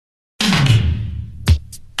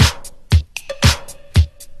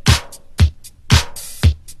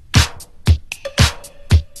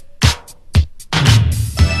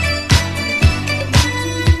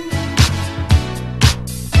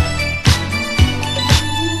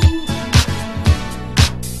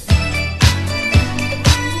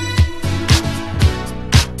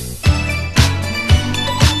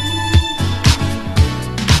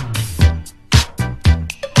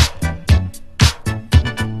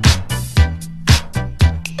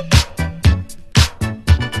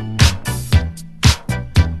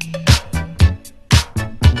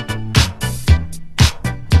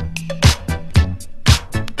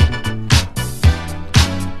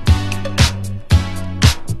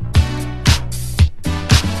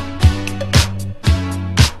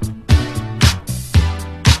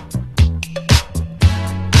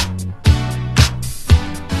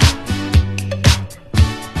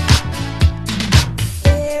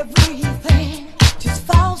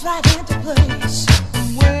place.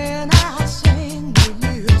 When I sing, you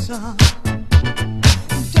listen.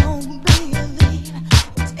 Don't believe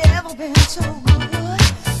it's ever been so good.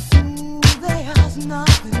 Ooh, there's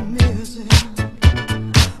nothing missing.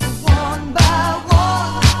 One by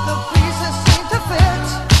one, the pieces seem to fit.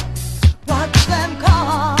 Watch them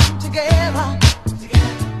come together.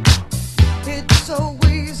 It's so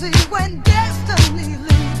easy when destiny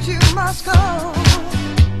leads, you must go.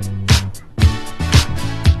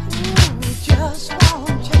 Just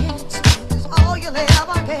one chance is all you'll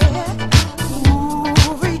ever get. Ooh,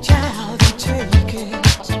 reach out and take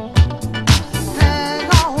it. Hang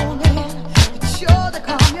on in, it's sure to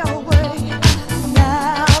come your way.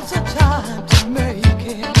 Now's the time to make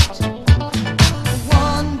it.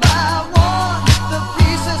 One by one, the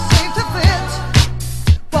pieces seem to fit.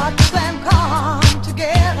 Watch them come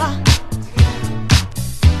together.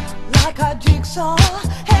 Like a jigsaw,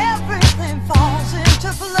 everything falls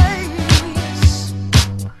into place.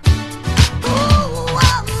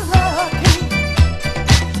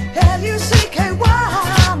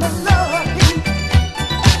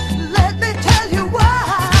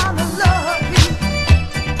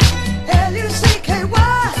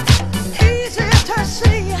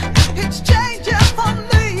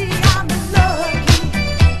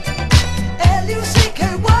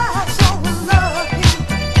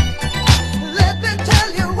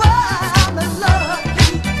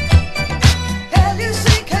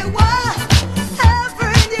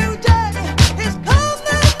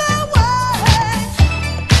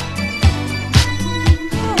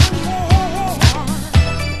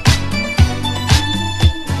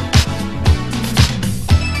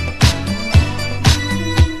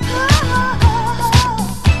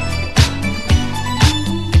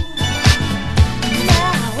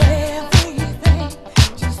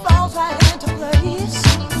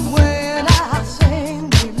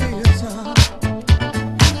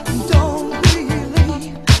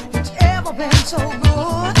 So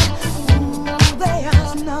good, ooh,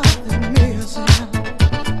 there's nothing missing.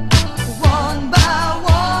 One by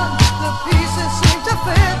one, the pieces seem to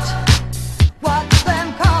fit. Watch them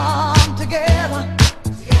come together.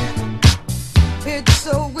 It's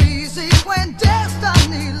so easy when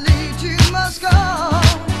destiny leads, you must go.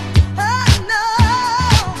 I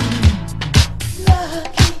know,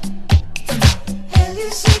 lucky,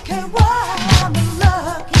 L-U-C-K-Y, I'm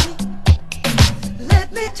lucky. Let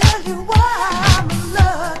me tell you.